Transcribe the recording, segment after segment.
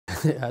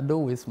I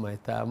don't waste my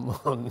time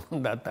on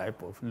that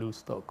type of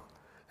loose talk.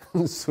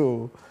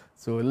 So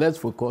let's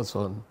focus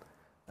on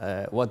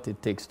what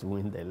it takes to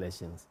win the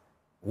elections.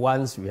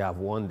 Once we have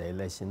won the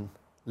election,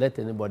 let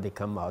anybody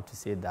come out to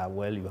say that,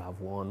 well, you have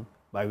won,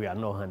 but we are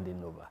not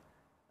handing over.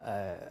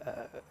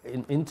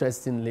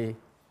 Interestingly,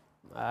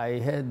 I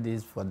heard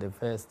this for the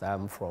first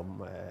time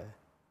from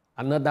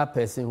another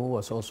person who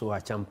was also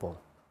Acheampong.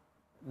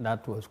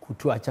 That was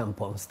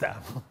Akufo-Addo's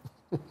time.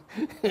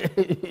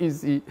 You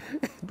see,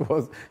 it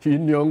was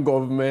union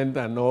government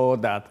and all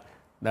that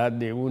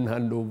they won't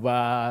hand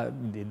over,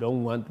 they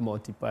don't want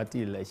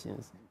multi-party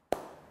elections.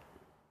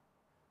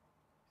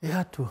 He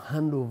had to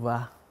hand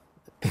over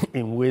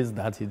in ways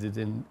that he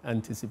didn't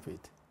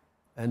anticipate.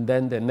 And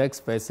then the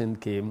next person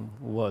came,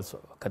 was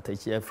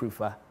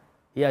Nketiah.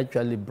 He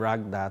actually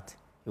bragged that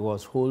he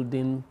was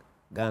holding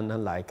Ghana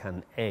like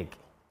an egg.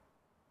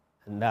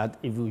 And that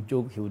if you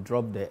joke, he would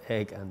drop the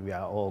egg and we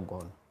are all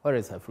gone. Where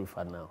is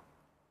Afrifa now?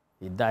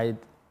 He died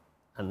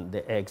and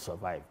the egg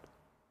survived.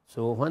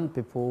 So when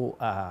people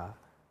are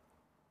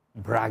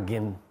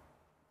bragging,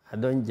 I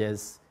don't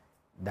just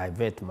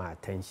divert my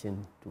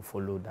attention to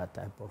follow that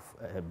type of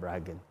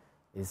bragging.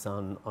 It's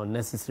an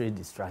unnecessary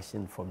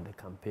distraction from the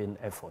campaign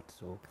effort.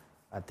 So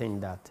I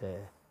think that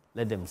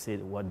let them say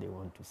what they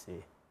want to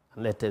say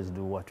and let us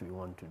do what we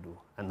want to do.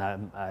 And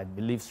I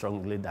believe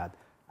strongly that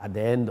at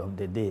the end of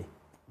the day,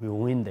 we will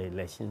win the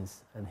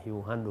elections and he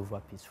will hand over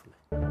peacefully.